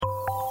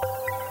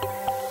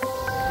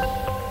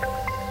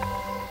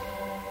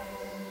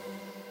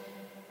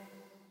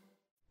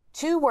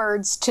two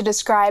words to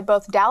describe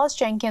both Dallas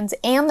Jenkins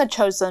and The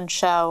Chosen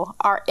show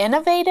are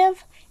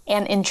innovative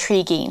and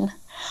intriguing.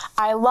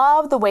 I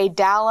love the way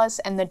Dallas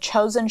and The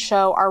Chosen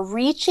show are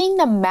reaching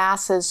the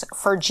masses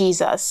for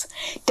Jesus.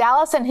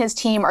 Dallas and his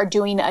team are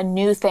doing a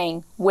new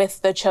thing with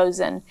The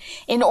Chosen.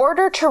 In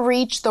order to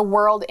reach the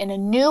world in a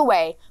new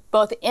way,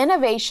 both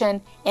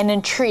innovation and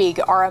intrigue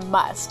are a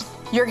must.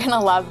 You're going to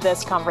love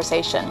this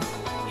conversation.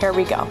 Here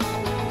we go.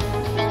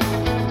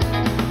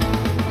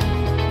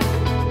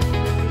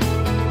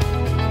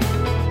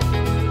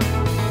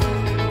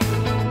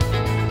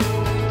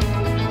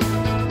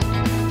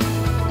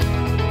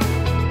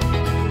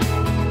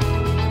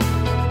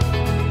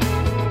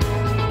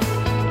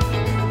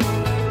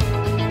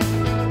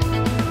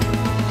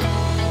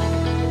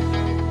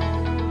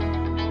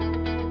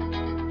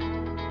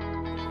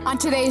 On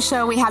today's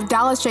show, we have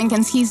Dallas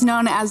Jenkins. He's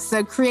known as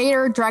the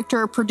creator,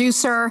 director,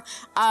 producer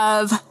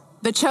of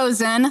The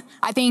Chosen.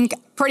 I think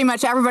pretty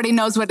much everybody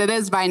knows what it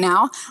is by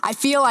now. I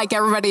feel like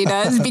everybody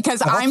does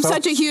because I'm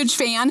such a huge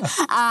fan.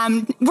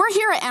 We're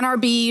here at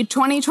NRB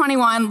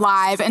 2021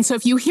 live. And so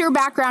if you hear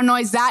background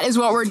noise, that is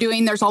what we're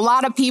doing. There's a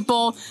lot of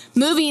people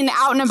moving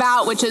out and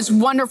about, which is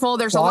wonderful.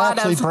 There's a lot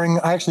of...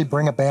 I actually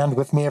bring a band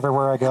with me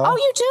everywhere I go. Oh,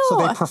 you do?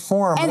 So they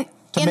perform...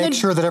 to make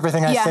sure that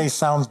everything I say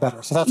sounds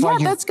better. So that's why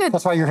that's good.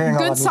 That's why you're hearing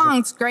all that music. Good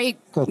songs,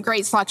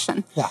 great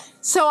selection. Yeah.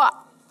 So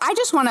I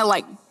just want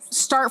to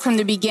start from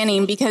the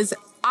beginning because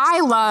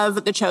I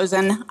love The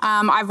Chosen.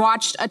 I've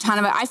watched a ton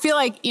of it. I feel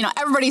like,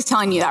 everybody's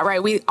telling you that,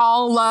 right? We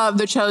all love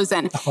The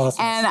Chosen. Oh,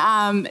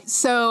 and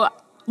so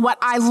what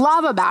I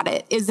love about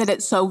it is that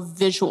it's so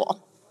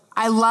visual.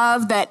 I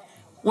love that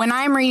when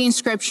I'm reading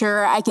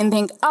scripture, I can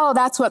think, oh,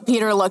 that's what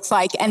Peter looks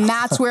like. And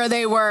that's where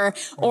they were,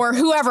 or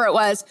whoever it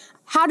was.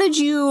 How did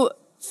you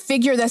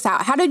figure this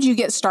out? How did you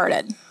get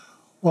started?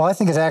 Well, I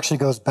think it actually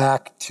goes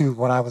back to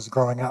when I was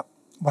growing up.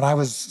 When I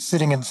was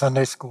sitting in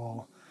Sunday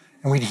school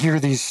and we'd hear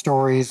these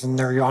stories and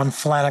they're on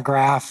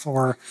flannelgraph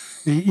or,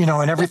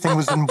 and everything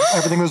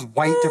was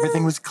white,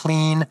 everything was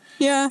clean.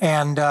 Yeah.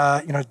 And,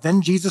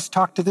 then Jesus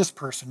talked to this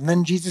person and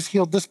then Jesus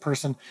healed this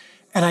person.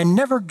 And I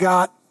never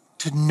got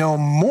to know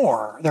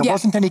more. There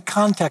wasn't any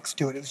context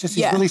to it. It was just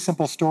these really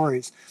simple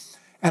stories.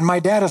 And my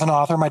dad is an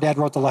author. My dad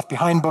wrote the Left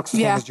Behind books.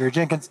 His name is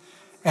Jenkins.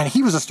 And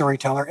he was a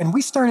storyteller. And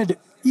we started,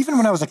 even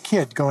when I was a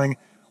kid, going,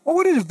 what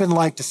would it have been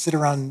like to sit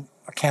around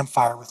a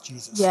campfire with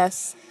Jesus?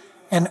 Yes.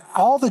 And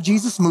all the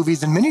Jesus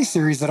movies and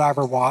miniseries that I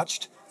ever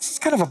watched, this is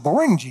kind of a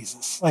boring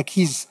Jesus.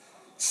 He's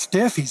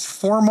stiff, he's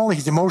formal,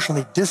 he's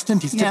emotionally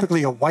distant. He's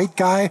typically a white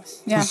guy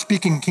who's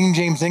speaking King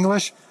James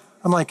English.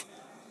 I'm like,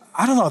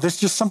 I don't know,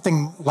 there's just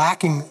something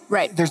lacking.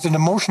 Right. There's an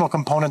emotional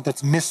component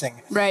that's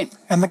missing. Right.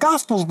 And the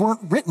Gospels weren't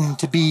written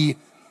to be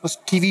a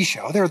TV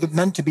show. They're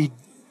meant to be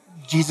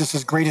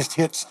Jesus' greatest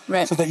hits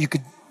so that you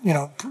could,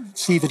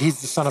 see that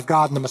he's the Son of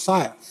God and the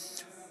Messiah.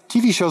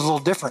 TV show's a little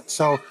different.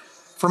 So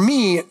for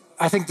me,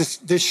 I think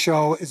this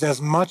show is as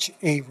much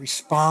a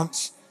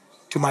response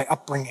to my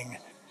upbringing.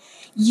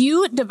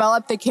 You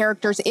develop the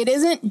characters. It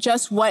isn't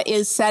just what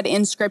is said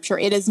in scripture.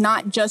 It is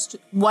not just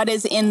what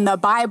is in the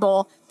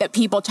Bible that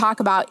people talk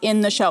about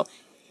in the show.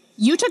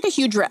 You took a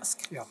huge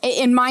risk. Yeah.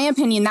 In my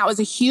opinion, that was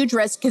a huge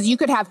risk because you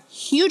could have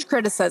huge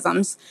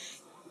criticisms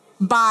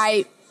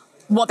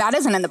that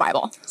isn't in the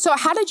Bible. So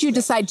how did you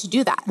decide to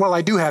do that? Well,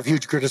 I do have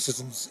huge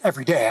criticisms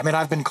every day. I mean,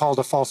 I've been called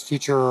a false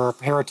teacher or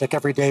a heretic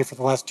every day for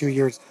the last 2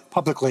 years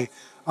publicly.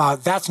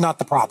 That's not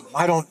the problem.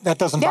 That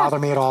doesn't bother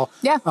me at all.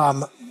 Yeah.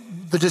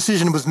 The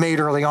decision was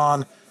made early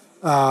on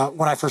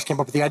when I first came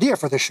up with the idea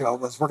for the show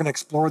was we're going to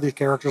explore the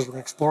characters, we're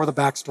going to explore the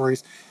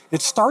backstories.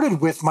 It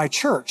started with my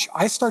church.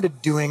 I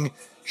started doing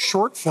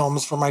short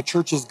films for my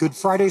church's Good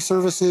Friday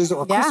services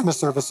or Christmas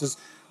services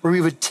where we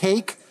would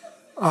take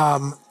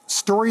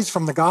stories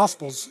from the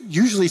Gospels,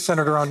 usually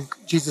centered around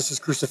Jesus'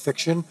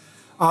 crucifixion.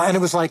 And it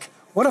was like,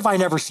 what have I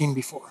never seen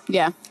before?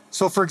 Yeah.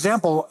 So, for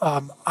example,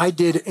 I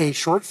did a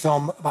short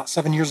film about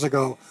 7 years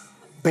ago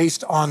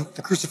based on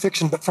the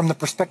crucifixion, but from the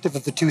perspective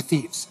of the two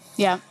thieves.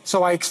 Yeah.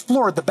 So I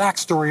explored the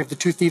backstory of the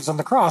two thieves on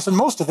the cross, and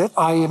most of it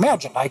I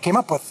imagined, I came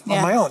up with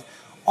on my own.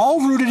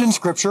 All rooted in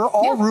Scripture,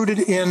 all rooted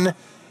in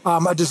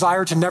a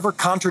desire to never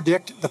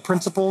contradict the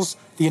principles,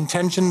 the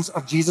intentions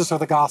of Jesus or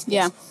the Gospels.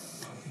 Yeah.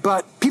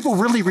 But people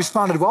really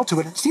responded well to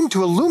it. It seemed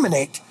to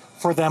illuminate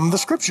for them the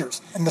Scriptures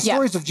and the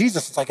stories of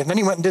Jesus. It's like, and then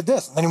he went and did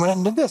this, and then he went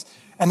and did this.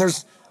 And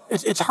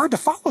it's hard to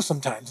follow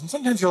sometimes. And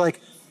sometimes you're like,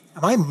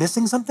 am I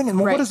missing something? And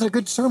what does a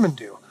good sermon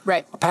do?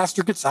 Right. A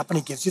pastor gets up and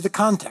he gives you the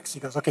context. He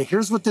goes, okay,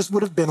 here's what this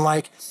would have been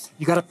like.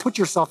 You got to put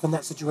yourself in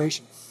that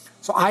situation.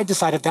 So I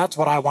decided that's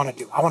what I want to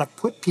do. I want to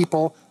put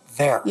people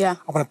there. Yeah.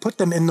 I want to put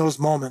them in those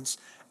moments.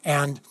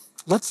 And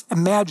let's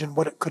imagine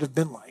what it could have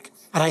been like.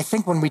 And I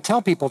think when we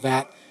tell people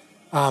that,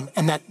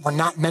 and that we're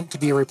not meant to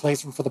be a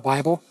replacement for the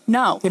Bible.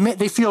 No.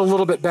 They feel a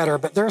little bit better,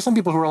 but there are some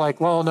people who are like,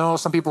 well, no,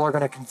 some people are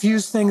going to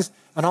confuse things.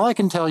 And all I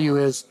can tell you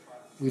is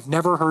we've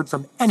never heard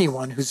from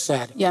anyone who's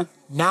said,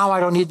 now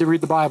I don't need to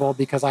read the Bible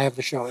because I have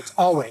the show. It's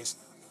always,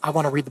 I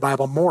want to read the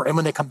Bible more. And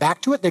when they come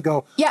back to it, they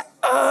go,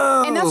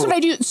 oh. And that's what I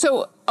do.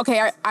 So,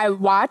 okay, I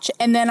watch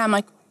and then I'm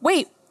like,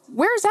 wait,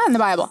 where is that in the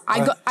Bible?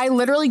 I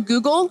literally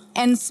Google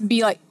and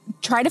be like,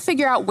 try to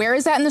figure out where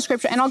is that in the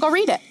scripture, and I'll go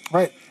read it.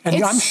 Right. And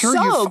It's I'm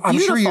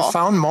sure you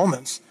found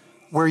moments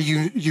where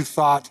you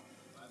thought,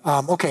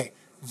 okay,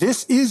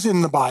 this is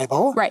in the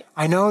Bible. Right.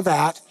 I know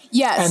that.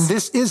 Yes. And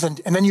this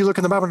isn't. And then you look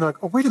in the Bible and you're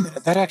like, oh, wait a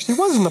minute, that actually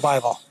was in the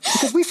Bible.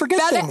 Because we forget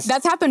things.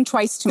 That's happened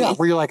twice to me. Yeah,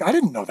 where you're like, I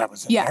didn't know that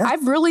was in there. Yeah,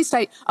 I've really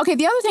studied. Okay,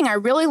 the other thing I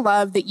really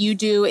love that you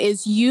do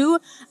is you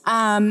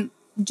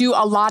do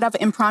a lot of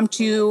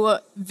impromptu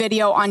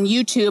video on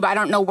YouTube. I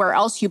don't know where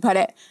else you put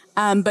it,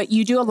 but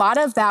you do a lot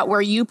of that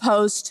where you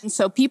post. And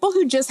so people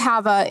who just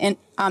have an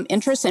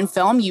interest in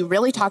film, you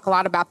really talk a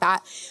lot about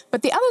that.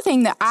 But the other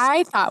thing that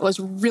I thought was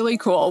really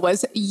cool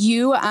was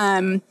you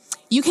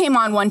came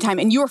on one time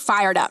and you were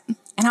fired up.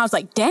 And I was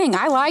like, dang,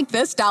 I like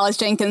this, Dallas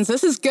Jenkins.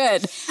 This is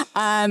good.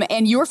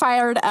 And you were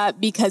fired up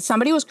because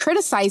somebody was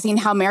criticizing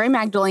how Mary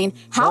Magdalene,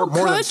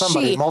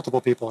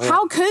 multiple people. Yeah.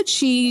 How could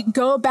she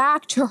go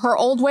back to her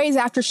old ways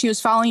after she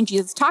was following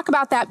Jesus? Talk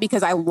about that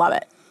because I love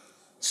it.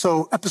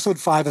 So episode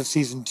 5 of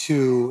season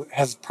 2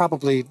 has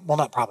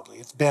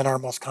it's been our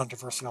most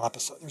controversial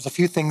episode. There's a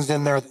few things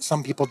in there that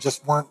some people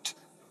just weren't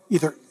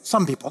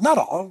some people, not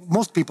all,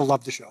 most people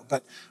love the show,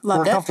 but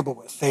weren't comfortable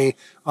with.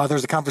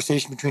 There's a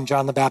conversation between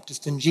John the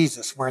Baptist and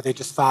Jesus where they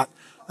just thought,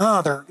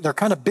 they're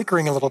kind of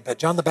bickering a little bit.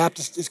 John the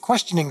Baptist is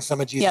questioning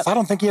some of Jesus. Yep. I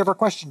don't think he ever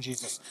questioned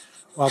Jesus.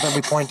 Well, then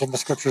we point in the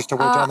scriptures to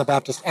where John the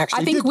Baptist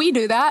actually did. I think we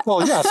do that.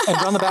 Well, yes, and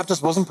John the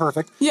Baptist wasn't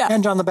perfect. Yeah.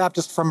 And John the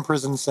Baptist from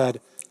prison said,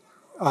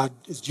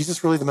 is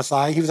Jesus really the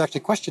Messiah? He was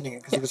actually questioning it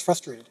because he was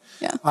frustrated.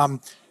 Yeah.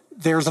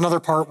 There's another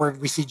part where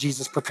we see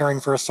Jesus preparing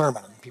for a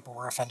sermon, and people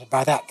were offended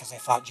by that because they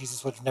thought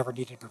Jesus would have never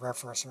needed to prepare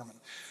for a sermon.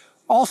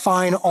 All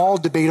fine, all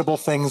debatable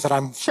things that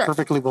I'm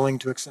perfectly willing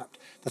to accept.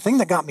 The thing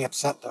that got me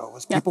upset, though,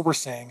 was people were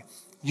saying,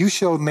 you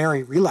showed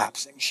Mary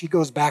relapsing. She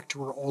goes back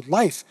to her old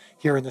life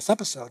here in this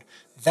episode.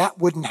 That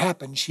wouldn't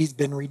happen. She's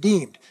been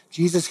redeemed.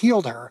 Jesus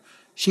healed her.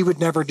 She would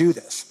never do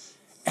this.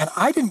 And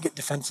I didn't get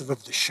defensive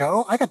of the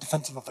show. I got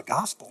defensive of the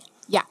gospel.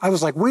 Yeah. I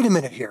was like, wait a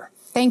minute here.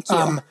 Thank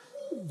you.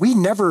 We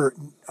never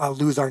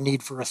lose our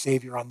need for a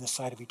savior on this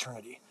side of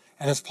eternity.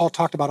 And as Paul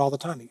talked about all the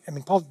time,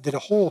 Paul did a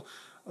whole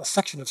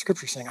section of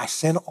scripture saying, I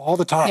sin all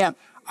the time. Yeah.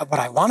 What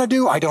I want to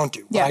do, I don't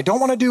do. What I don't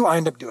want to do, I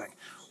end up doing.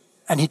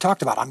 And he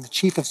talked about, I'm the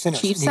chief of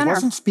sinners. He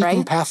wasn't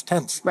speaking past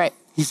tense. Right.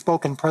 He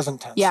spoke in present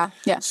tense. Yeah.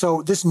 Yeah.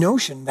 So this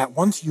notion that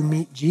once you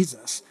meet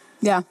Jesus,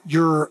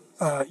 you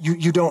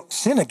don't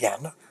sin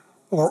again,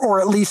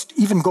 or at least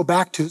even go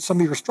back to some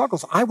of your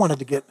struggles. I wanted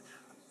to get,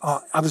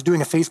 I was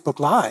doing a Facebook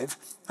Live,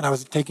 and I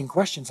was taking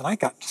questions, and I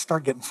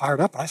started getting fired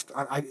up, and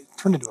I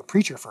turned into a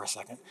preacher for a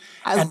second.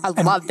 I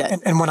loved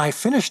it. And when I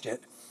finished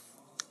it,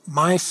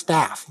 my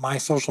staff, my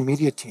social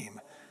media team,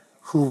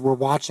 who were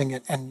watching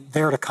it and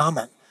there to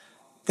comment,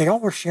 they all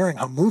were sharing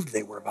how moved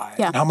they were by it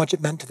and how much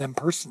it meant to them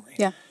personally.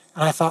 Yeah.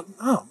 And I thought,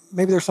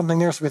 maybe there's something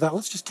there. So we thought,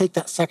 let's just take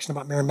that section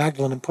about Mary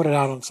Magdalene and put it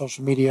out on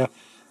social media.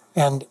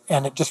 And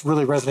it just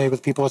really resonated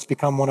with people. It's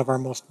become one of our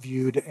most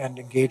viewed and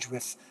engaged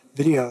with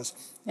videos.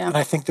 Yeah. And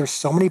I think there's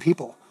so many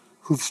people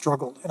who've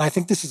struggled. And I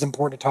think this is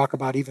important to talk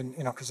about even,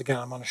 because again,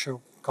 I'm on a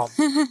show called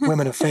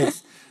Women of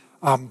Faith.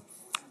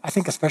 I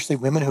think especially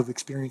women who've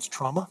experienced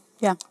trauma,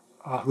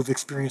 who've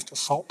experienced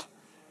assault,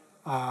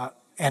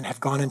 and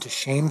have gone into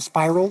shame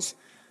spirals.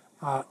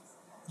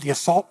 The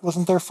assault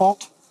wasn't their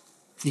fault.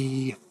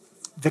 The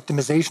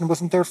victimization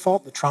wasn't their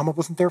fault. The trauma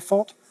wasn't their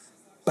fault.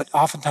 But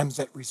oftentimes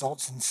that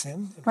results in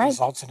sin. It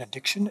results in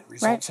addiction. It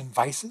results in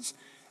vices.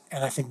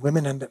 And I think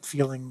women end up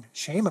feeling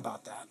shame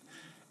about that.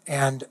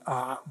 And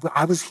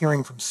I was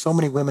hearing from so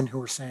many women who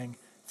were saying,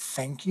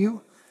 thank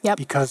you,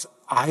 because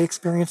I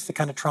experienced the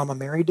kind of trauma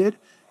Mary did.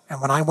 And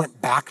when I went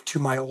back to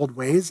my old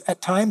ways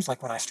at times,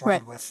 like when I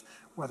struggled with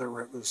whether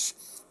it was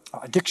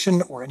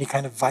addiction or any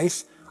kind of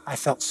vice, I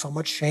felt so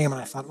much shame.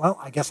 And I thought, well,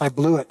 I guess I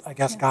blew it. I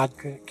guess God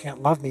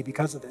can't love me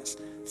because of this.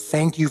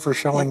 Thank you for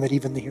showing that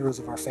even the heroes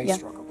of our faith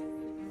struggle.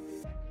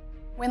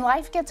 When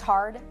life gets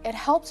hard, it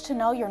helps to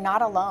know you're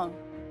not alone.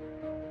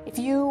 If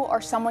you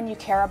or someone you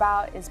care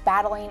about is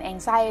battling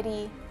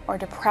anxiety or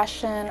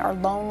depression or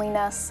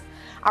loneliness,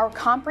 our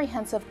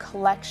comprehensive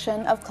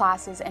collection of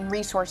classes and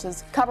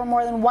resources cover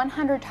more than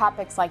 100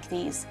 topics like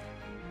these.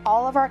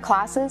 All of our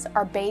classes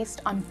are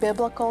based on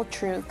biblical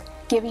truth,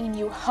 giving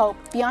you hope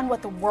beyond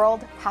what the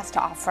world has to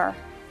offer.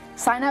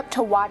 Sign up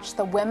to watch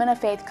the Women of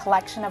Faith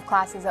collection of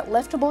classes at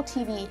Liftable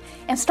TV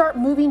and start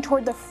moving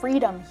toward the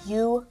freedom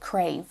you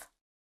crave.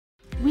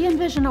 We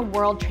envision a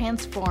world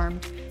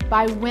transformed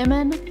by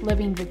women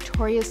living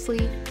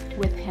victoriously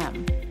with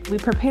Him. We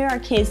prepare our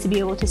kids to be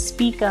able to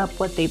speak up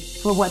for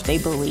what they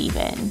believe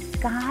in.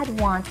 God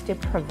wants to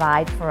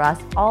provide for us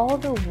all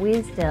the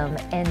wisdom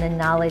and the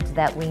knowledge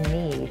that we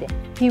need.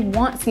 He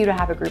wants you to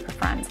have a group of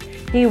friends.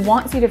 He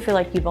wants you to feel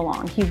like you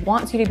belong. He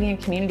wants you to be in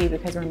community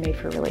because we're made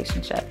for a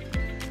relationship.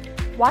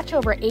 Watch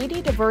over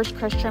 80 diverse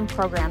Christian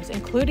programs,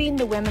 including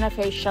the Women of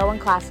Faith show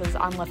and classes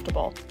on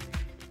Liftable.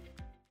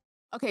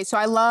 Okay, so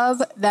I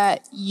love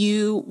that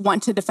you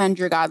want to defend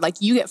your God. Like,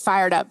 you get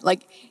fired up.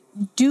 Like,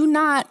 do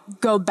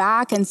not go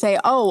back and say,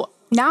 oh,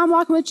 now I'm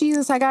walking with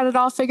Jesus. I got it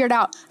all figured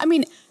out. I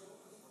mean,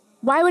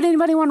 why would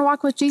anybody want to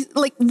walk with Jesus?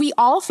 Like, we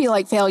all feel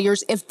like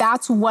failures if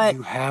that's what...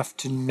 You have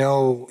to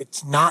know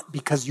it's not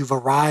because you've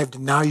arrived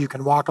and now you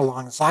can walk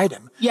alongside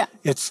him. Yeah.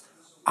 It's,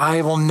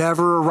 I will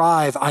never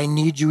arrive. I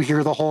need you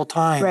here the whole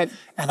time. Right.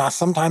 And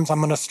sometimes I'm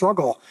going to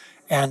struggle.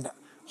 And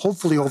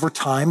hopefully over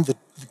time, the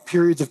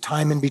periods of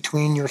time in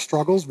between your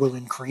struggles will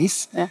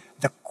increase. Yeah.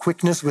 The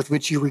quickness with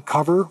which you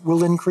recover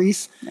will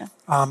increase. Yeah.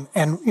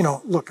 And,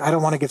 look, I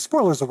don't want to give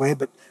spoilers away,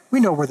 but we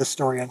know where the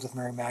story ends with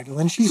Mary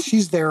Magdalene.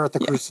 She's there at the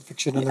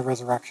crucifixion and the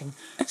resurrection.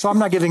 So I'm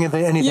not giving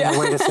anything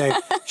away to say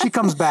she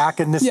comes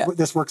back and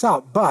this works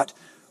out. But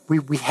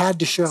we had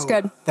to show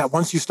that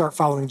once you start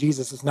following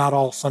Jesus, it's not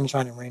all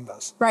sunshine and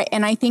rainbows. Right.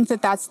 And I think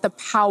that's the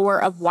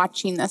power of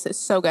watching this. It's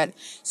so good.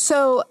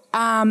 So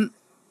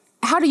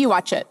how do you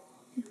watch it?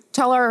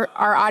 Tell our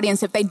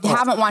audience if they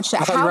haven't watched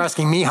it. I thought you were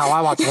asking me how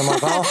I watch it. I'm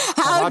like, well,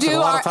 I watch it a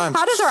lot of times.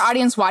 How does our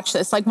audience watch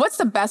this? Like, what's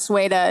the best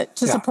way to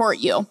support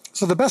you?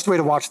 So the best way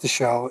to watch the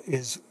show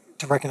is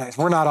to recognize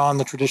we're not on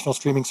the traditional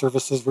streaming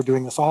services. We're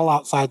doing this all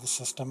outside the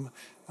system.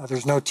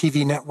 There's no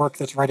TV network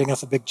that's writing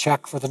us a big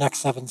check for the next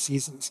 7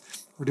 seasons.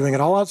 We're doing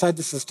it all outside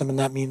the system, and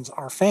that means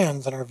our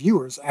fans and our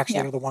viewers actually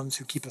are the ones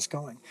who keep us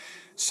going.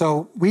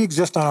 So we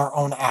exist on our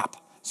own app.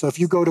 So if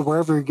you go to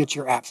wherever you get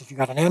your apps, if you've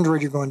got an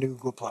Android, you're going to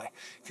Google Play.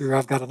 If you've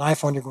got an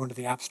iPhone, you're going to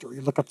the App Store. You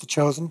look up The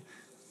Chosen.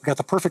 We've got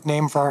the perfect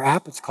name for our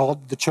app. It's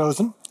called The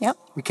Chosen. Yep.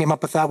 We came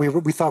up with that.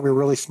 We thought we were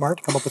really smart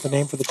to come up with a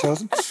name for The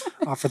Chosen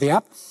for the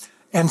app.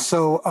 And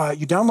so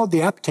you download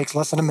the app. It takes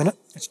less than a minute.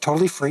 It's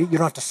totally free. You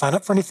don't have to sign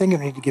up for anything. You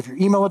don't need to give your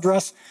email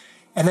address.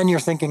 And then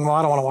you're thinking, well,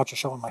 I don't want to watch a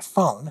show on my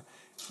phone.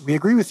 We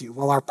agree with you.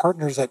 Well, our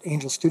partners at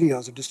Angel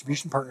Studios, our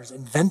distribution partners,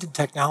 invented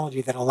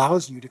technology that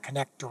allows you to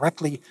connect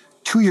directly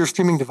to your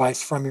streaming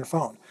device from your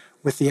phone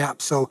with the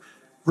app. So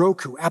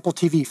Roku, Apple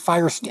TV,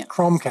 Fire Stick,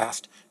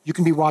 Chromecast, you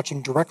can be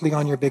watching directly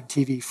on your big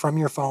TV from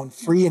your phone,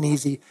 free and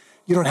easy.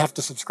 You don't have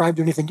to subscribe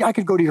to anything. I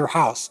could go to your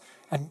house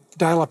and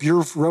dial up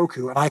your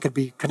Roku, and I could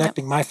be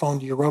connecting my phone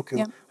to your Roku.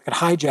 I could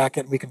hijack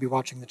it, and we could be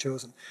watching The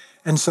Chosen.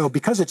 And so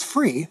because it's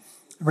free,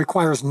 it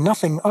requires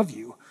nothing of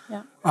you.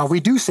 We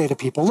do say to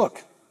people,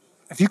 look,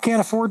 if you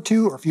can't afford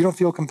to, or if you don't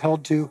feel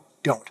compelled to,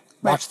 don't.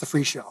 Watch the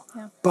free show.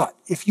 But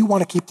if you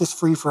want to keep this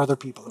free for other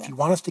people, if you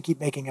want us to keep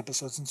making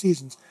episodes and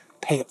seasons,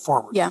 pay it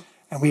forward.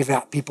 And we've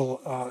got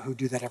people who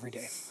do that every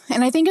day.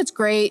 And I think it's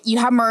great. You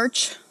have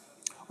merch.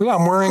 Well, yeah,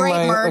 I'm wearing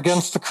my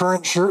Against the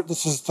Current shirt.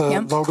 This is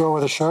the logo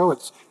of the show.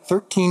 It's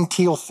 13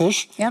 teal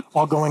fish,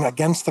 all going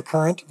against the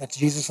current. That's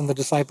Jesus and the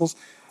disciples.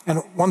 And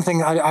one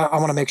thing I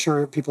want to make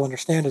sure people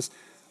understand is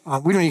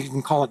we don't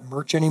even call it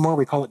merch anymore.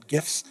 We call it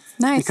gifts.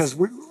 Nice. Because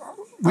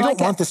we don't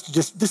want this to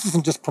this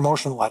isn't just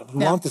promotional items.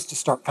 We want this to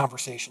start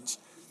conversations.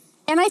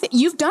 And I think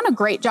you've done a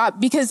great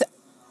job because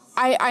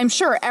I'm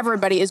sure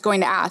everybody is going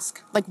to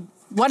ask, like,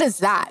 what is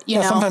that? You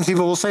know? Sometimes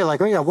people will say,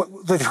 like, oh, yeah,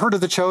 they've heard of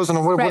The Chosen,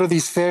 and what are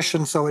these fish?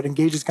 And so it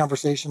engages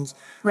conversations.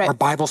 Our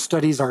Bible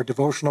studies, our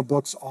devotional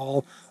books,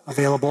 all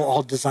available,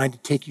 all designed to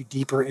take you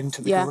deeper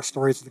into the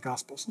stories of the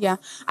Gospels. Yeah.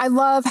 I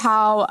love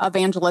how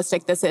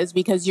evangelistic this is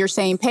because you're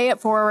saying pay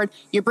it forward.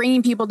 You're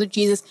bringing people to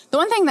Jesus. The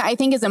one thing that I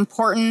think is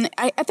important,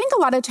 I think a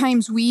lot of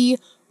times we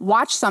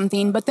watch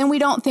something, but then we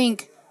don't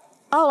think,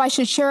 oh, I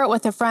should share it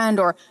with a friend,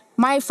 or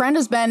my friend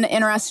has been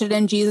interested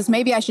in Jesus.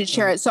 Maybe I should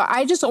share it. So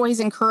I just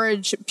always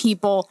encourage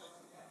people,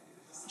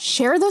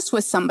 share this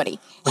with somebody.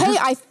 Hey,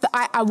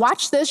 I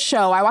watched this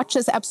show. I watched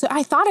this episode.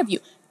 I thought of you.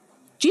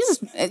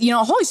 Jesus,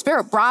 Holy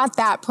Spirit brought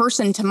that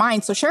person to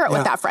mind. So share it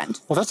with that friend.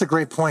 Well, that's a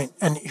great point.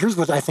 And here's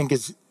what I think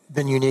has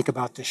been unique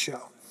about this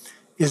show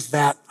is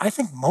that I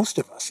think most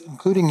of us,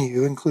 including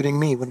you, including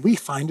me, when we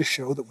find a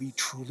show that we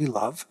truly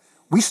love,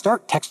 we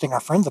start texting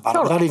our friends about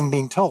it without even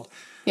being told.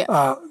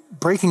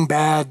 Breaking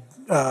Bad,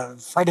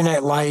 Friday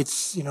Night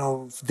Lights,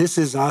 This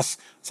Is Us,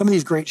 some of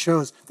these great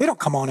shows, they don't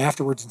come on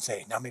afterwards and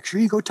say, now make sure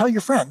you go tell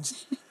your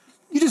friends.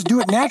 You just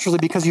do it naturally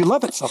because you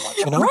love it so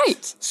much,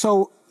 Right.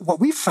 So what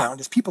we've found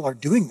is people are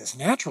doing this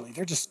naturally.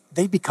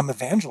 They become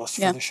evangelists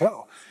for the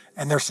show.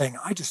 And they're saying,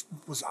 I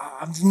was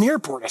in the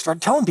airport. I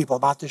started telling people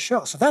about this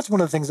show. So that's one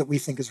of the things that we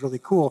think is really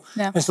cool.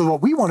 Yeah. And so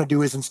what we want to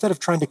do is instead of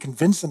trying to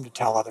convince them to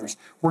tell others,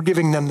 we're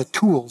giving them the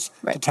tools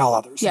to tell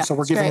others. Yeah, and so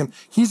we're giving them,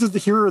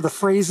 here are the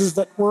phrases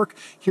that work.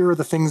 Here are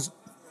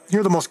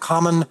the most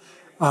common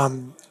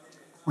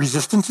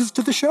resistances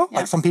to the show. Yeah.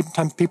 Like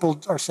sometimes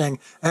people are saying,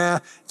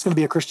 it's going to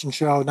be a Christian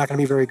show, not going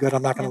to be very good.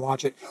 I'm not going to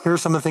watch it. Here are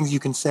some of the things you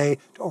can say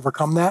to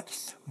overcome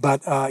that.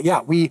 But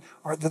we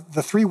are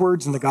the 3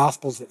 words in the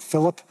Gospels that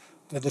Philip,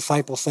 the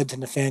disciple, said to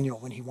Nathanael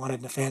when he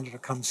wanted Nathanael to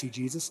come see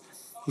Jesus.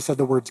 He said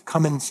the words,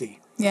 come and see.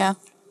 Yeah.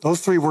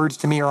 Those 3 words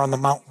to me are on the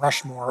Mount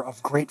Rushmore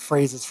of great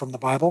phrases from the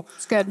Bible.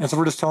 It's good. And so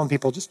we're just telling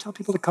people, just tell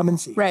people to come and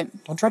see. Right.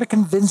 Don't try to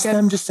convince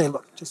them. Just say,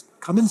 look, just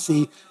come and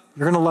see.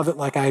 You're going to love it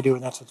like I do,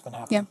 and that's what's been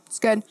happening. Yeah, it's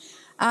good.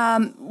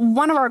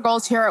 One of our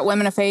goals here at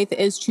Women of Faith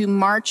is to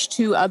march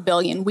to 1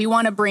 billion. We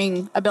want to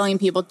bring 1 billion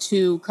people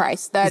to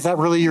Christ. Is that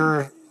really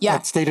your Yeah.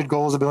 That stated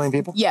goal is 1 billion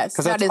people? Yes.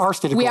 Because that's our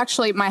stated we goal.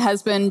 actually, my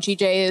husband,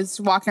 GJ, is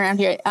walking around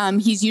here.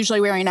 He's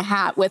usually wearing a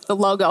hat with the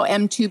logo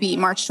M2B,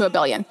 March to 1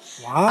 billion.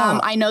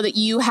 Wow. I know that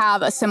you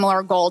have a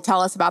similar goal.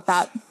 Tell us about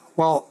that.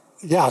 Well,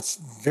 yeah, it's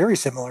very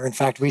similar. In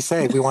fact, we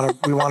say we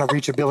want to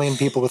reach 1 billion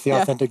people with the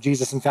authentic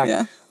Jesus. In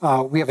fact,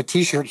 we have a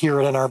T-shirt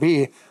here at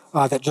NRB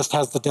that just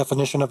has the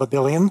definition of 1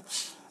 billion,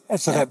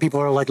 and so that people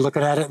are like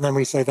looking at it, and then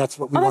we say that's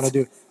what we want to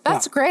do.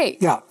 That's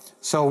great. Yeah.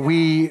 So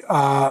we,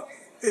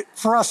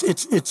 for us,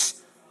 it's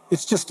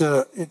just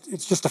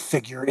a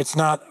figure. It's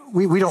not.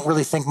 We don't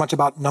really think much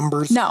about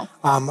numbers. No.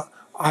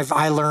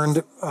 I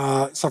learned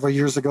several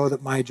years ago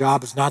that my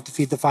job is not to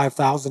feed the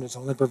 5,000. It's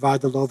only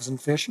provide the loaves and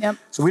fish. Yep.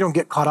 So we don't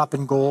get caught up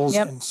in goals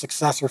and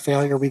success or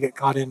failure. We get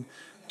caught in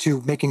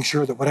to making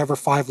sure that whatever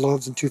 5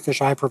 loaves and 2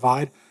 fish I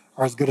provide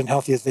are as good and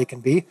healthy as they can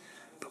be.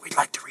 But we'd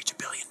like to reach 1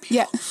 billion people.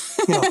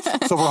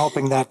 Yeah. So we're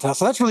hoping that.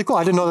 So that's really cool.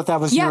 I didn't know that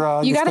was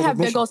your. You got to your have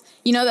big mission. goals.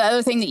 You know, the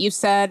other thing that you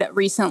said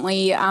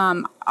recently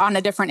on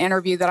a different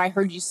interview that I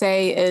heard you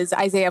say is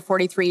Isaiah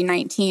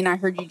 43:19. I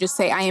heard you just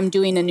say, "I am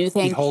doing a new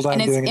thing." Behold,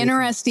 and it's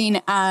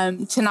interesting.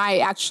 Tonight,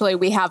 actually,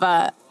 we have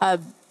a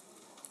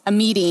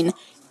meeting.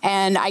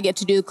 And I get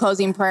to do the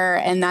closing prayer.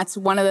 And that's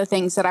one of the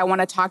things that I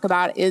want to talk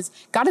about is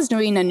God is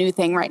doing a new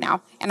thing right now.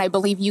 And I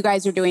believe you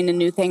guys are doing a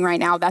new thing right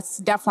now. That's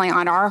definitely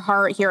on our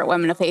heart here at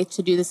Women of Faith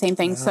to do the same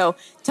thing. So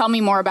tell me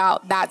more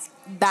about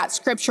that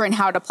scripture and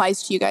how it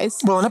applies to you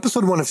guys. Well, in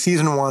episode 1 of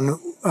season 1,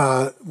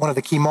 one of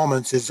the key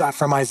moments is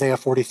from Isaiah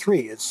 43.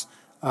 It's,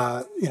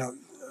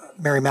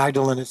 Mary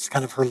Magdalene, it's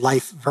kind of her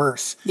life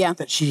verse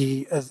that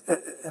she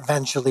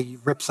eventually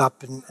rips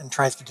up and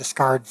tries to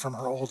discard from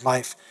her old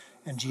life.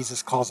 And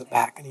Jesus calls it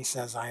back, and he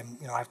says,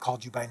 I've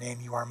called you by name,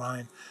 you are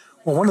mine.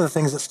 Well, one of the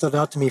things that stood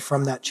out to me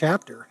from that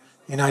chapter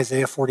in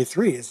Isaiah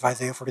 43 is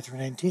Isaiah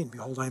 43:19.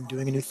 Behold, I am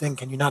doing a new thing.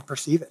 Can you not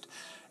perceive it?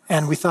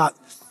 And we thought,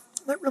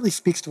 that really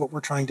speaks to what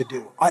we're trying to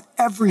do at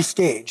every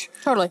stage.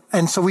 Totally.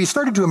 And so we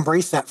started to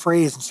embrace that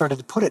phrase and started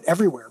to put it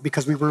everywhere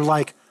because we were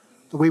like,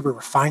 the way we were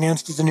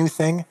financed is a new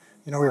thing.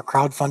 We were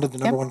crowdfunded, the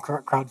number one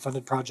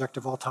crowdfunded project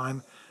of all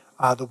time.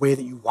 The way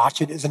that you watch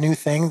it is a new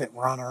thing, that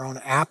we're on our own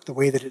app. The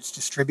way that it's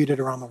distributed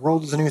around the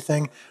world is a new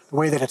thing. The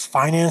way that it's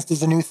financed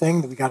is a new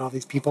thing, that we got all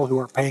these people who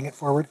are paying it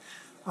forward.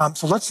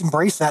 So let's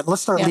embrace that.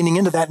 Let's start leaning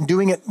into that and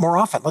doing it more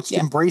often. Let's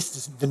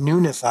embrace the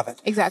newness of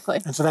it. Exactly.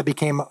 And so that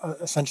became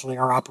essentially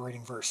our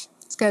operating verse.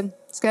 It's good.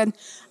 It's good.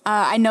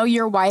 I know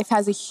your wife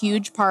has a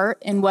huge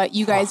part in what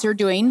you guys are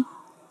doing.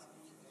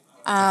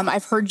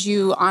 I've heard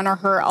you honor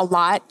her a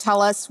lot.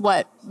 Tell us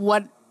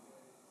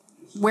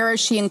where is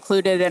she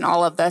included in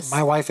all of this?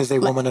 My wife is a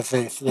woman of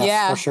faith.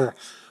 Yes, for sure.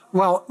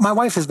 Well, my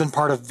wife has been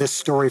part of this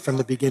story from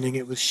the beginning.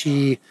 It was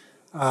she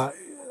who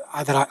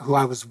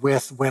I was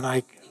with when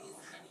I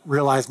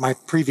realized my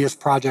previous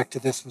project to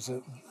this was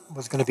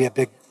going to be a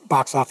big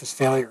box office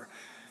failure.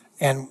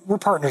 And we're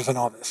partners in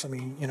all this. I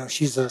mean,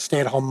 she's a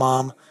stay-at-home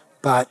mom,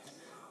 but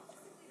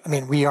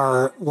we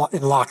are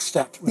in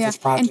lockstep with this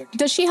project. And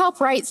does she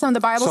help write some of the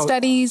Bible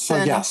studies?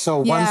 So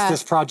once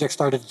this project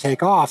started to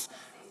take off,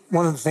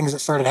 one of the things that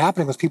started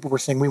happening was people were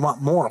saying, we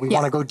want more. We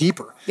want to go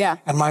deeper. Yeah.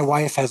 And my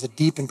wife has a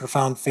deep and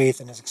profound faith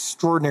and is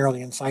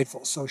extraordinarily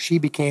insightful. So she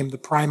became the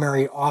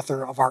primary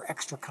author of our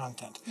extra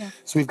content. Yeah.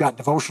 So we've got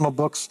devotional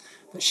books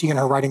that she and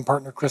her writing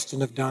partner,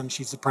 Kristen, have done.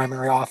 She's the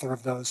primary author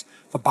of those.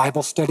 The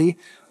Bible study,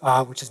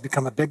 which has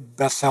become a big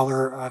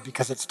bestseller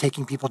because it's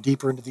taking people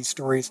deeper into these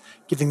stories,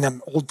 giving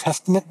them Old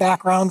Testament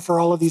background for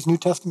all of these New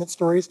Testament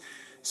stories.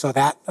 So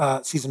that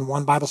season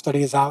 1 Bible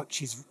study is out.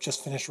 She's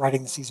just finished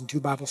writing the season 2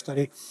 Bible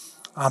study.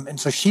 And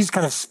so she's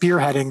kind of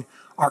spearheading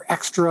our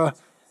extra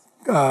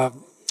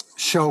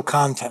show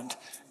content.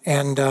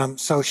 And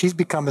so she's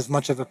become as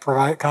much of a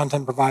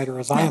content provider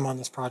as I am on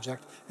this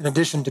project, in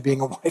addition to being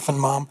a wife and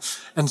mom.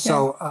 And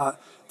so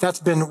that's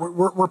been,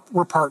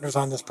 we're partners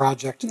on this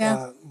project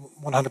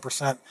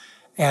 100%.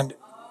 And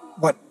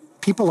what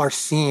people are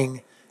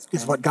seing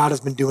is what God has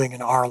been doing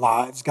in our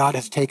lives. God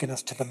has taken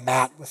us to the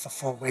mat with the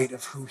full weight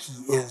of who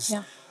he is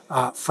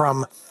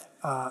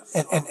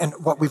and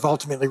what we've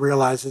ultimately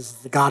realized is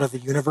the God of the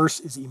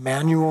universe is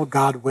Emmanuel,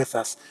 God with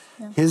us.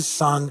 Yeah. His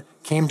son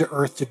came to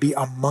earth to be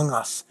among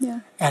us. Yeah.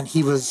 And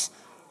he was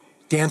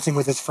dancing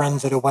with his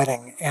friends at a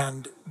wedding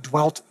and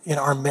dwelt in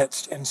our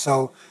midst. And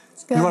so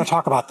we want to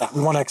talk about that.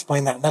 We want to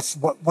explain that. And that's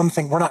one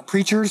thing. We're not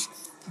preachers,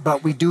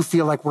 but we do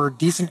feel like we're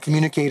decent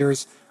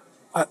communicators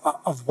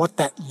of what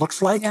that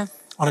looks like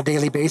on a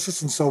daily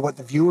basis. And so what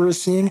the viewer is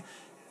seeing,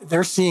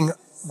 they're seeing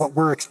what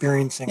we're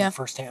experiencing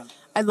firsthand.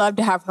 I'd love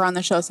to have her on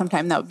the show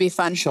sometime. That would be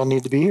fun. She'll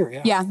need to be here.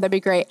 Yeah. Yeah, that'd be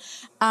great.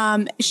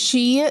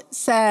 She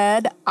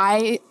said,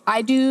 I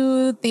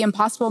do the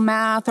impossible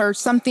math or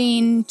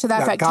something to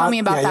that effect. Tell me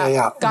about that.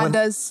 Yeah. God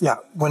does. Yeah.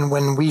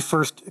 When we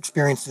first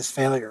experienced this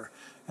failure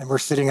and we're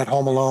sitting at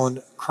home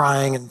alone,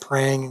 crying and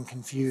praying and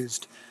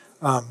confused,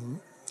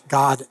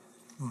 God,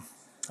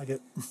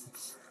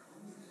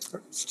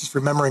 it's just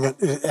remembering it.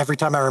 Every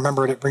time I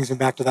remember it, it brings me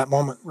back to that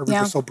moment where we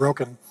were so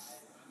broken.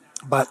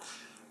 But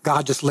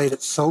God just laid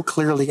it so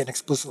clearly and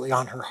explicitly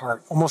on her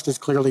heart, almost as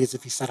clearly as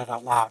if he said it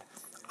out loud.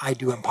 I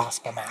do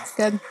impossible math.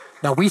 Good.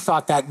 Now, we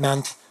thought that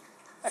meant,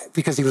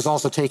 because he was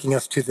also taking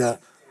us to the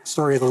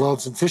story of the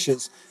loaves and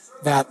fishes,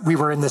 that we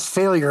were in this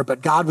failure,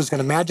 but God was going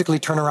to magically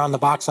turn around the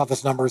box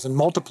office numbers and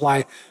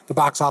multiply the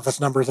box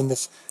office numbers in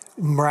this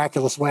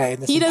miraculous way,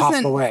 in this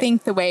impossible way. He doesn't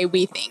think the way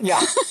we think.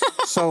 Yeah.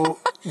 So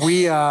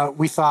we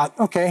thought,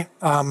 okay,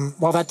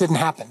 well, that didn't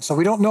happen. So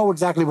we don't know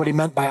exactly what he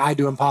meant by I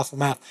do impossible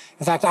math.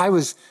 In fact, I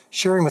was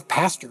sharing with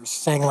pastors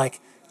saying, like,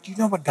 do you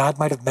know what God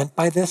might have meant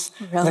by this?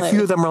 Really? And a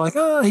few of them were like,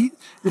 oh,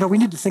 we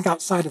need to think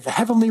outside of the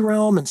heavenly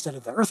realm instead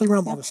of the earthly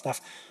realm, all this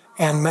stuff.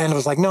 And man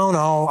was like,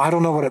 no, I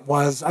don't know what it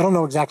was. I don't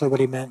know exactly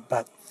what he meant,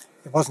 but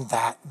it wasn't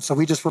that. And so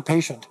we just were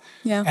patient.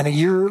 Yeah. And a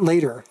year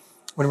later,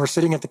 when we're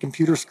sitting at the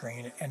computer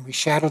screen and we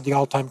shattered the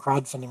all-time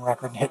crowdfunding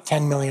record and hit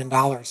 $10 million,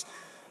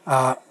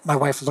 my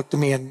wife looked at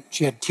me and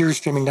she had tears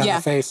streaming down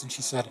her face and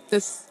she said,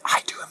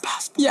 I do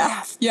impossible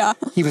math. Yeah.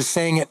 He was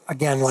saying it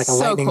again like a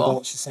lightning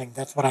bolt. She's saying,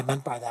 that's what I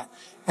meant by that.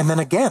 And then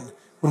again,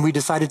 when we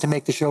decided to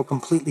make the show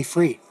completely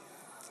free,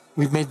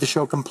 we've made the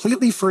show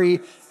completely free,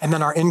 and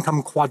then our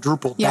income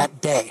quadrupled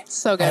that day.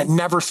 So good. And it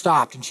never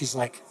stopped. And she's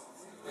like,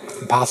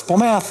 impossible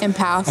math.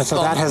 Impossible. And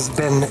so that has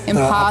been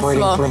the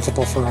operating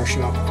principle for our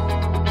show.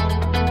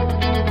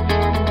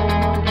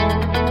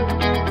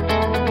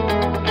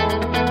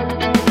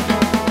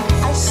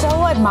 I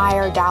so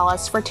admire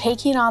Dallas for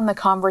taking on the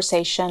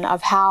conversation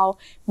of how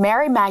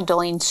Mary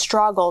Magdalene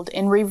struggled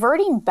in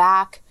reverting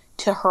back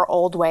to her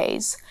old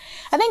ways.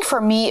 I think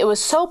for me, it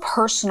was so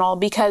personal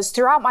because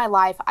throughout my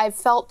life, I've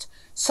felt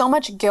so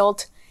much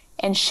guilt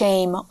and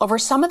shame over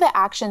some of the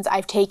actions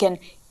I've taken,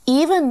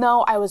 even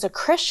though I was a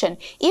Christian,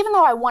 even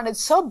though I wanted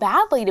so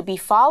badly to be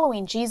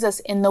following Jesus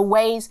in the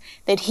ways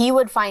that he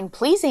would find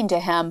pleasing to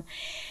him.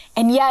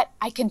 And yet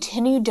I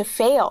continued to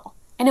fail.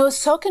 And it was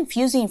so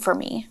confusing for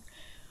me.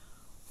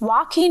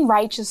 Walking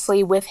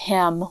righteously with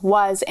him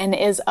was and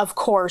is, of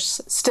course,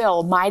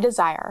 still my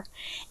desire,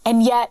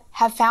 and yet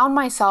have found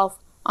myself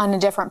on a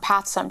different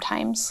path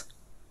sometimes.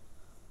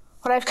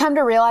 What I've come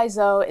to realize,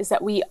 though, is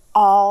that we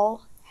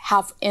all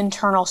have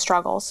internal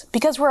struggles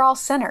because we're all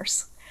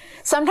sinners.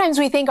 Sometimes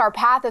we think our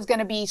path is going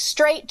to be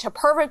straight to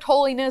perfect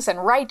holiness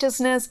and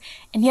righteousness,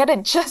 and yet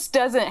it just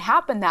doesn't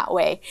happen that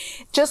way.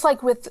 Just like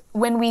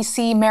when we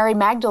see Mary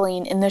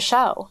Magdalene in the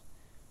show.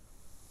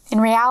 In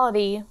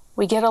reality,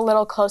 we get a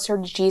little closer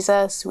to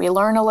Jesus, we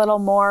learn a little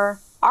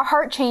more, our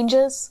heart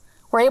changes,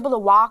 we're able to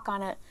walk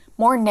on a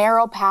more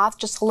narrow path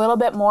just a little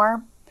bit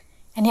more,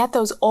 and yet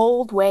those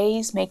old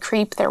ways may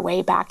creep their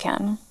way back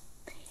in.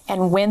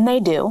 And when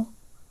they do,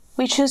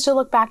 we choose to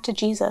look back to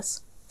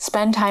Jesus,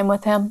 spend time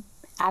with him,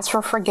 ask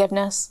for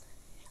forgiveness.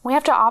 We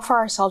have to offer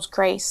ourselves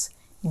grace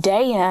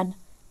day in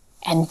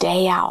and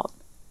day out,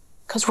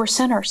 because we're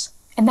sinners,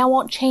 and that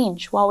won't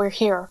change while we're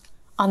here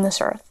on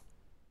this earth.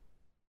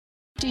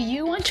 Do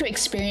you want to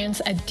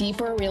experience a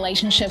deeper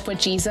relationship with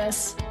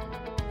Jesus?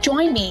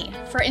 Join me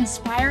for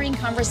inspiring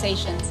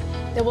conversations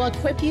that will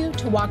equip you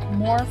to walk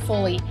more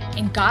fully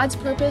in God's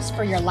purpose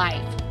for your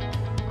life.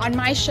 On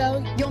my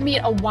show, you'll meet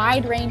a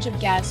wide range of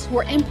guests who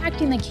are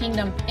impacting the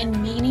kingdom in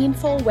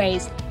meaningful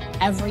ways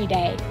every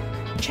day.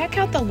 Check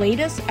out the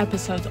latest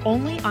episodes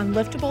only on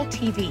Liftable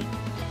TV.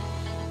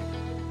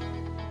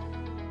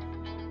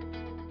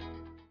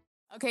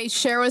 Okay,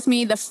 share with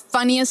me the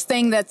funniest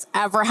thing that's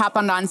ever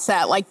happened on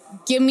set. Like,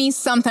 give me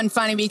something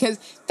funny, because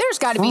there's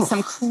got to be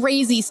some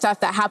crazy stuff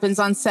that happens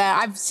on set.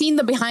 I've seen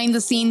the behind the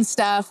scenes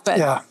stuff, but...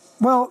 Yeah,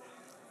 well,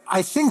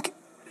 I think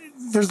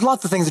there's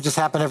lots of things that just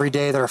happen every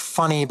day that are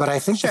funny, but I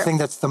think the thing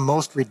that's the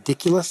most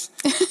ridiculous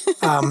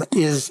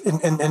is,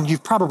 and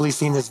you've probably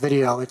seen this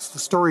video, it's the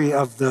story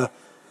of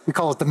we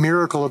call it the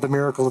miracle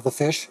of the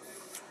fish.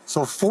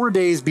 So 4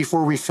 days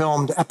before we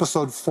filmed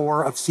episode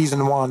 4 of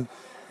season 1,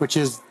 which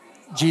is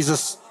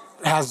Jesus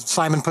has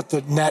Simon put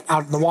the net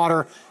out in the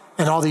water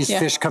and all these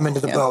fish come into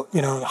the boat,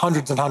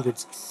 hundreds and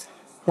hundreds.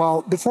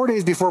 Well, 4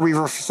 days before we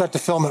were set to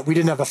film it, we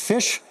didn't have a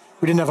fish,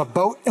 we didn't have a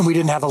boat, and we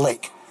didn't have a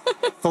lake.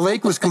 The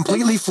lake was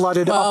completely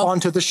flooded up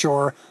onto the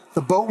shore.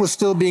 The boat was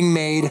still being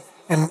made,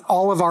 and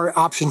all of our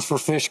options for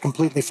fish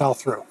completely fell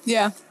through.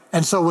 Yeah.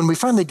 And so when we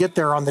finally get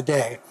there on the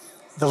day,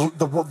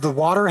 the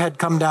water had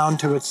come down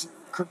to its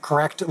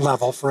correct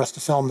level for us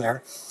to film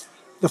there.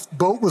 The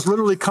boat was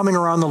literally coming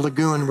around the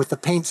lagoon with the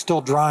paint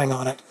still drying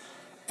on it.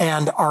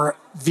 And our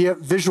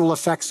visual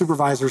effects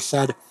supervisor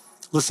said,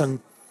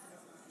 listen,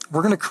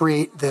 we're going to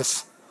create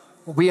this,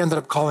 what we ended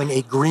up calling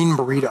a green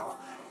burrito.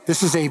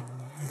 This is a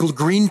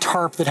green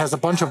tarp that has a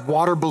bunch of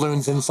water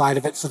balloons inside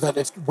of it so that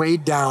it's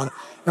weighed down.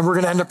 And we're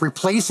going to end up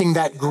replacing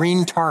that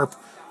green tarp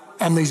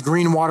and these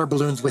green water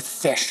balloons with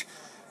fish.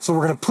 So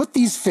we're going to put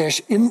these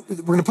fish in,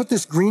 we're going to put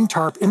this green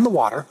tarp in the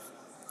water.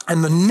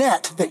 And the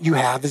net that you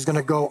have is going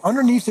to go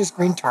underneath this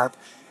green tarp.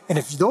 And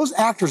if those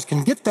actors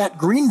can get that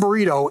green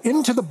burrito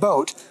into the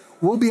boat,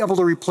 we'll be able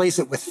to replace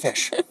it with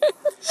fish.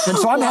 And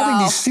so I'm having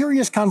these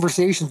serious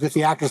conversations with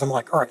the actors. I'm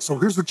like, all right, so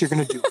here's what you're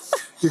going to do.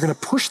 You're going to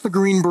push the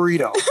green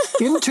burrito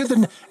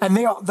into and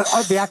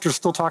the actors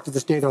still talk to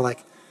this day. They're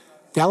like,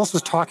 Dallas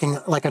was talking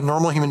like a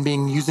normal human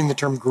being, using the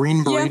term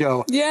green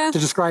burrito to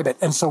describe it.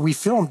 And so we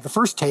filmed the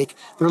first take.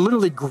 They're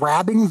literally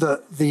grabbing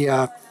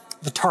the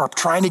tarp,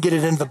 trying to get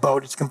it into the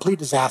boat. It's a complete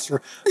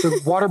disaster. The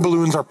water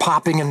balloons are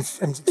popping and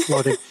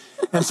exploding.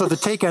 And so the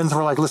take ends,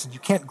 we're like, listen, you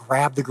can't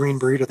grab the green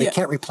burrito. They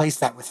can't replace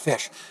that with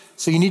fish.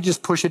 So you need to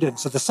just push it in.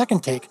 So the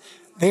second take,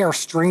 they are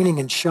straining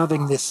and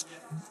shoving this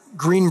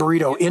green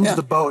burrito into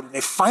the boat. And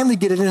they finally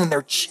get it in, and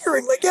they're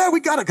cheering like, yeah, we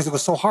got it, because it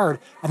was so hard.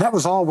 And that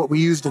was all what we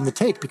used in the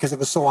take because it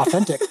was so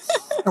authentic.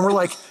 And we're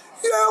like,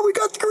 yeah, we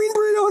got the green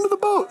burrito into the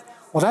boat.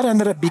 Well, that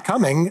ended up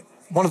becoming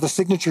one of the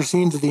signature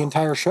scenes of the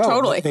entire show.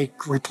 Totally. They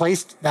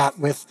replaced that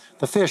with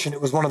the fish, and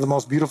it was one of the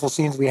most beautiful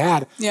scenes we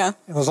had. Yeah.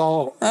 It was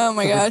all oh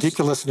my the gosh.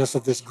 ridiculousness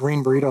of this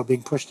green burrito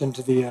being pushed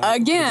into the...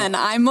 Again,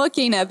 I'm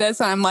looking at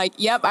this, and I'm like,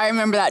 yep, I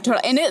remember that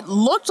totally. And it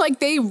looked like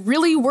they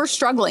really were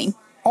struggling.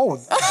 Oh,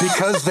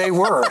 because they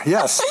were,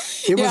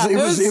 yes. It was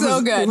so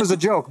good. It was a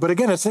joke. But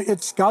again,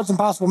 it's God's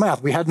impossible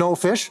math. We had no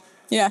fish.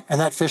 Yeah. And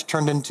that fish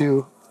turned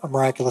into a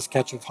miraculous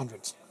catch of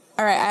hundreds.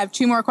 All right, I have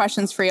 2 more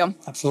questions for you.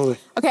 Absolutely.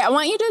 Okay, I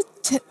want you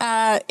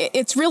to,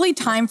 it's really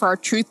time for our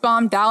truth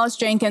bomb, Dallas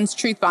Jenkins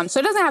truth bomb. So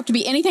it doesn't have to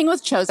be anything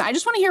with Chosen. I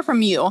just want to hear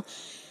from you.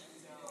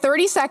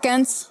 30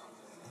 seconds,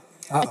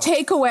 a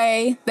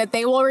takeaway that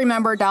they will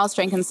remember Dallas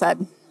Jenkins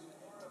said.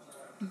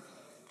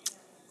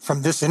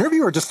 From this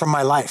interview or just from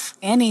my life?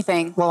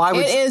 Anything. Well,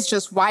 it is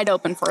just wide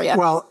open for you.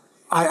 Well,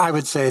 I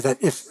would say that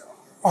if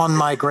on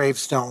my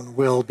gravestone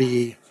will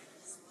be,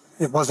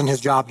 it wasn't his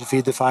job to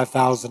feed the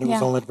 5,000. It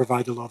was only to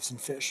provide the loaves and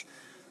fish.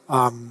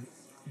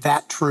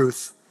 That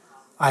truth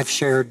I've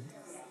shared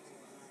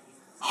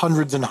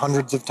hundreds and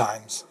hundreds of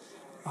times,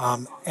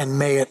 and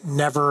may it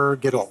never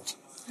get old.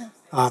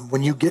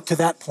 When you get to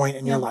that point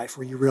in your life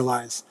where you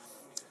realize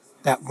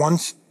that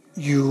once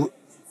you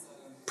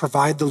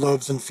provide the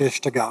loaves and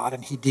fish to God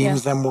and he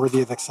deems them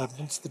worthy of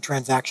acceptance, the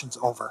transaction's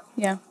over.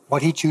 Yeah.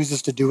 What he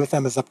chooses to do with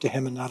them is up to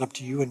him and not up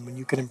to you. And when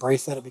you can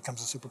embrace that, it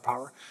becomes a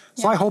superpower.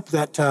 So I hope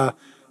that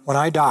when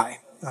I die,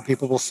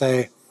 people will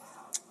say,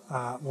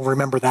 will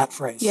remember that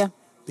phrase. Yeah.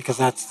 Because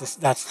that's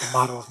the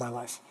motto of my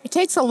life. It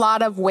takes a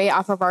lot of weight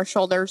off of our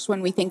shoulders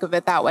when we think of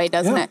it that way,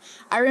 doesn't it?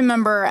 I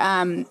remember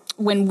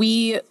when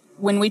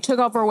we took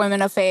over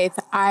Women of Faith,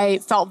 I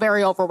felt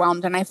very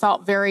overwhelmed, and I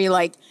felt very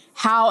like,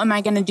 how am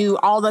I going to do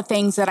all the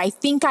things that I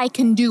think I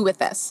can do with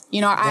this?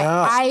 You know,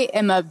 I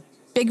am a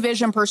big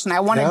vision person. I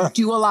want to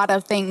do a lot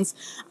of things.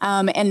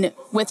 And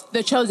with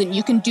The Chosen,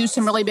 you can do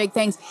some really big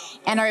things.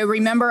 And I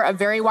remember a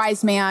very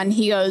wise man,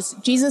 he goes,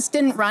 Jesus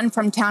didn't run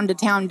from town to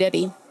town, did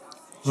he?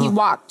 He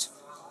walked.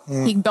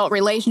 He built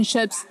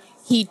relationships.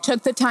 He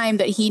took the time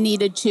that he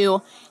needed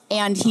to,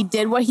 and he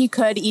did what he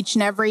could each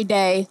and every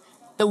day,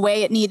 the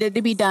way it needed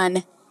to be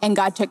done, and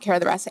God took care of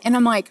the rest. And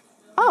I'm like,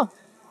 oh,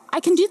 I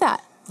can do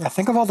that. Yeah,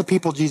 think of all the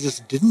people Jesus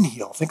didn't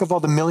heal. Think of all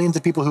the millions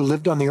of people who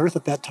lived on the earth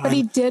at that time. But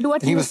he did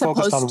what he was supposed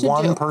to do. He was focused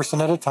on one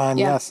person at a time.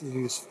 Yeah. Yes.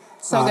 He was,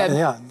 so good.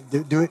 Yeah.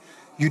 Do it.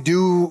 You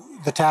do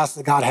the task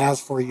that God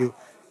has for you.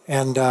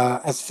 And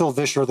as Phil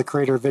Vischer, the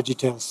creator of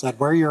VeggieTales, said,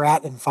 where you're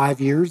at in 5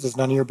 years is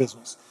none of your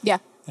business. Yeah.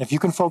 And if you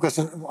can focus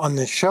on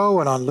the show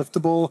and on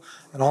Liftable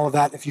and all of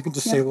that, if you can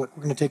just say, look,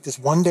 we're going to take this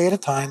one day at a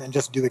time and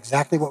just do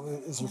exactly what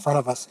is in front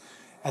of us,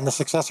 and the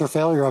success or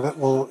failure of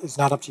it is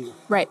not up to you.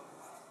 Right.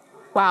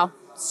 Wow.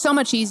 So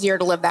much easier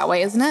to live that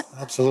way, isn't it?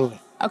 Absolutely.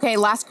 Okay,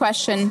 last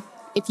question.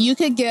 If you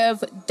could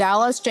give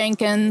Dallas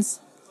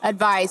Jenkins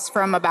advice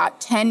from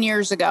about 10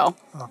 years ago.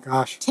 Oh,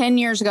 gosh. 10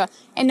 years ago.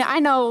 And I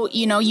know,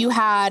 you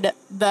had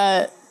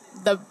the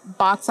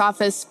box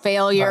office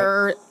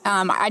failure.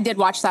 Right. I did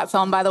watch that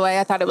film, by the way.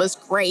 I thought it was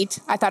great.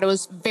 I thought it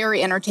was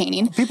very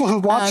entertaining. People who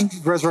watched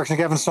Resurrection of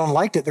Gavin Stone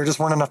liked it. There just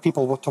weren't enough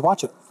people to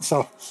watch it.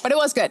 But it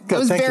was good. It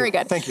was very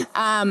good. Thank you.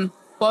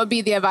 What would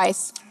be the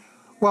advice?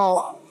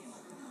 Well,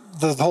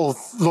 the whole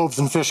loaves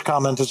and fish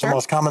comment is the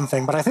most common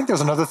thing. But I think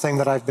there's another thing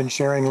that I've been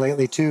sharing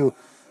lately, too.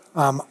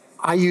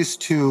 I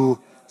used to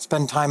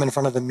spend time in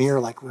front of the mirror,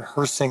 like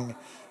rehearsing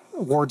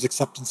awards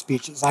acceptance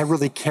speeches. I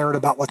really cared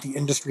about what the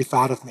industry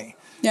thought of me.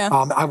 Yeah.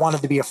 I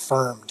wanted to be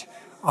affirmed.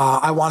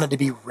 I wanted to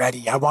be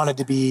ready. I wanted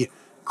to be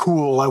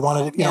cool. I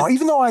wanted to,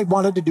 even though I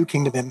wanted to do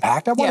Kingdom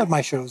Impact, I wanted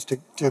my shows to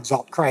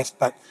exalt Christ,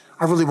 but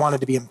I really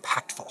wanted to be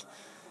impactful.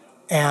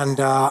 And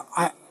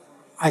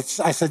I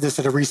said this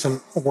at a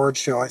recent award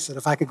show. I said,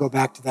 if I could go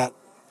back to that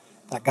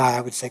guy,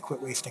 I would say,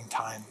 quit wasting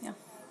time. Yeah.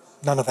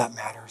 None of that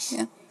matters.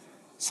 Yeah.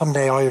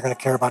 Someday, all you're going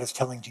to care about is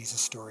telling Jesus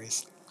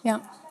stories. Yeah.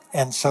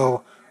 And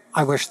so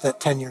I wish that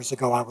 10 years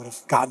ago, I would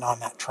have gotten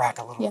on that track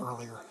a little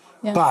earlier.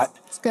 Yeah. But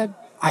it's good.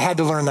 I had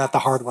to learn that the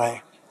hard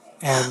way.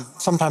 And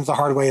sometimes the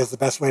hard way is the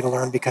best way to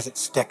learn because it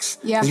sticks.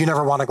 Yeah. You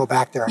never want to go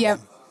back there again.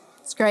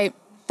 It's great.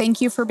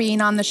 Thank you for being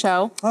on the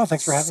show. Oh,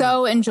 thanks for having me.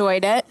 So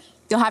enjoyed it.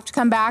 You'll have to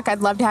come back. I'd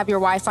love to have your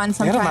wife on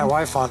sometime. Get my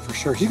wife on for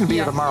sure. She can be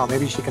here tomorrow.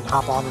 Maybe she can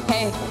hop on.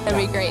 Hey, that'd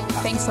be great.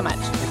 Thanks so much.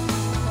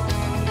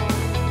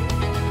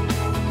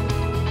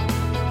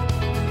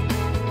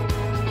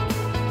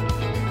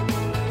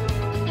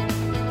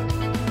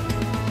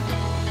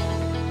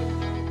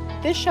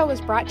 This show is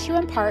brought to you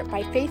in part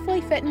by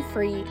Faithfully Fit and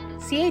Free,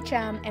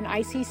 CHM, and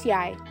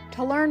ICCI.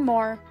 To learn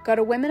more, go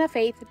to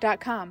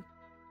womenoffaith.com.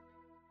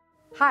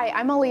 Hi,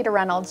 I'm Alita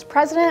Reynolds,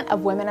 president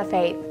of Women of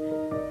Faith.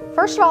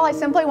 First of all, I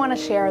simply want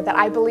to share that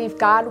I believe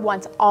God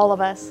wants all of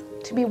us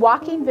to be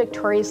walking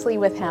victoriously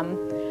with Him.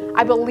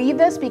 I believe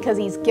this because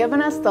He's given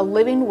us the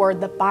living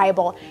Word, the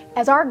Bible,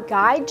 as our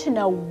guide to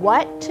know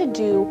what to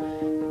do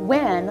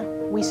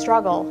when we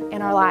struggle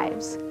in our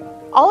lives.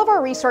 All of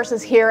our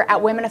resources here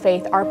at Women of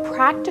Faith are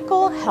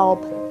practical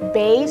help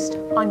based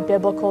on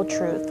biblical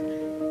truth,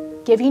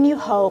 giving you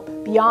hope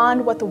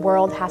beyond what the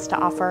world has to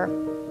offer.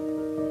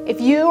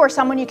 If you or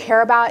someone you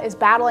care about is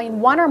battling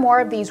one or more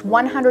of these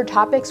 100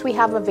 topics we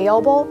have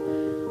available,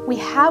 we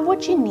have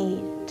what you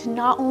need to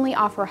not only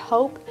offer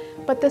hope,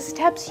 but the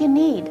steps you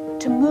need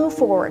to move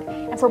forward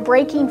and for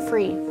breaking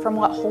free from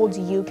what holds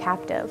you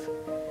captive.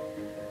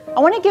 I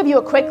want to give you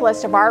a quick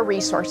list of our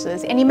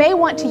resources, and you may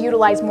want to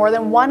utilize more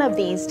than one of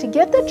these to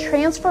get the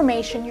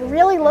transformation you're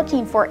really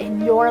looking for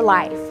in your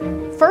life.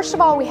 First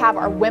of all, we have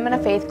our Women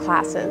of Faith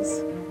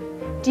classes.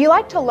 Do you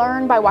like to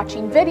learn by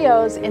watching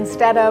videos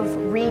instead of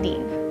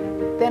reading?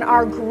 Then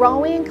our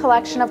growing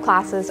collection of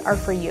classes are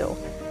for you.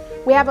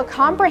 We have a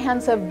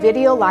comprehensive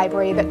video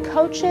library that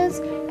coaches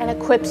and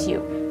equips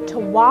you to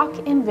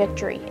walk in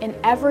victory in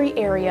every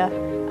area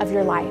of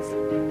your life.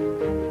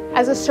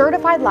 As a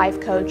certified life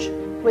coach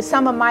with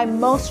some of my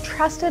most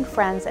trusted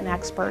friends and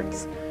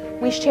experts,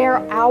 we share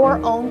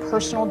our own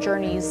personal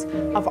journeys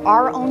of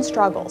our own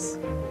struggles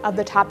of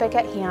the topic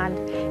at hand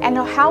and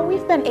know how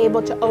we've been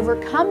able to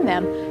overcome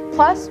them,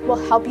 plus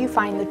we'll help you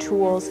find the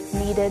tools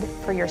needed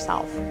for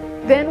yourself.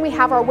 Then we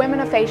have our Women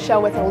of Faith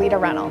show with Alita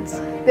Reynolds.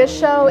 This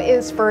show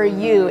is for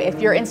you if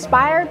you're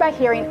inspired by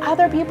hearing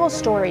other people's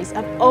stories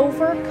of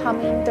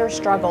overcoming their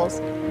struggles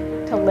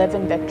to live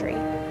in victory.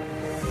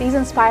 These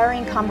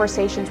inspiring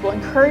conversations will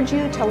encourage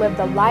you to live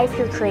the life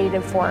you're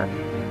created for.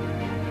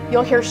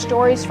 You'll hear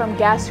stories from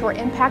guests who are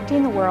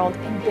impacting the world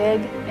in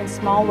big and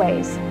small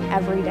ways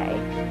every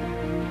day.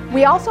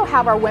 We also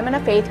have our Women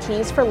of Faith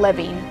Keys for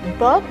Living,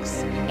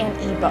 books and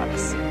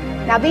ebooks.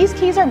 Now these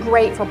keys are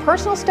great for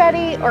personal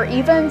study or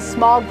even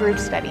small group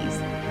studies.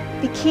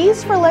 The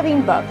Keys for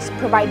Living books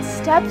provide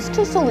steps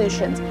to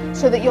solutions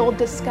so that you'll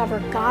discover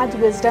God's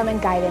wisdom and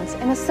guidance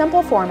in a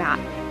simple format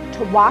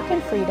to walk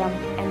in freedom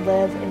and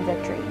live in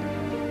victory.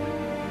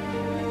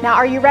 Now,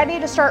 are you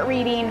ready to start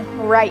reading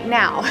right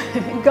now?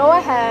 Go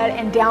ahead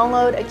and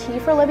download a Key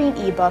for Living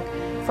ebook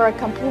for a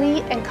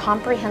complete and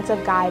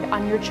comprehensive guide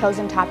on your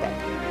chosen topic.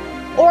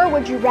 Or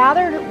would you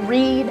rather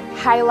read,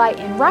 highlight,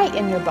 and write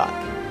in your book?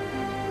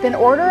 Then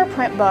order a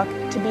print book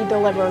to be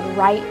delivered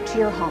right to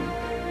your home.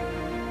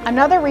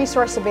 Another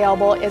resource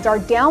available is our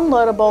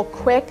downloadable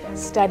quick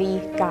study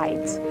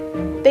guides.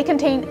 They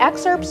contain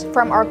excerpts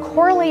from our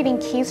correlating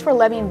Keys for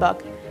Living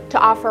book to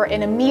offer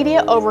an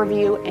immediate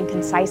overview and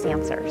concise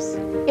answers.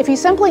 If you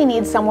simply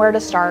need somewhere to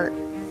start,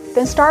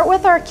 then start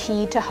with our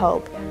Key to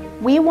Hope.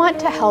 We want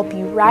to help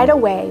you right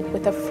away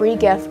with a free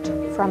gift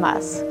from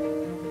us.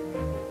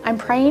 I'm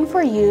praying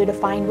for you to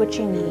find what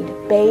you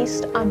need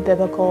based on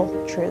biblical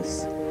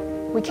truths.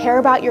 We care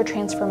about your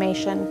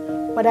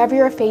transformation. Whatever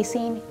you're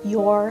facing,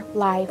 your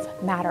life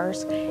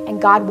matters, and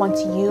God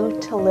wants you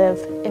to live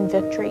in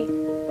victory.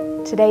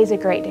 Today's a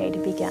great day to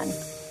begin.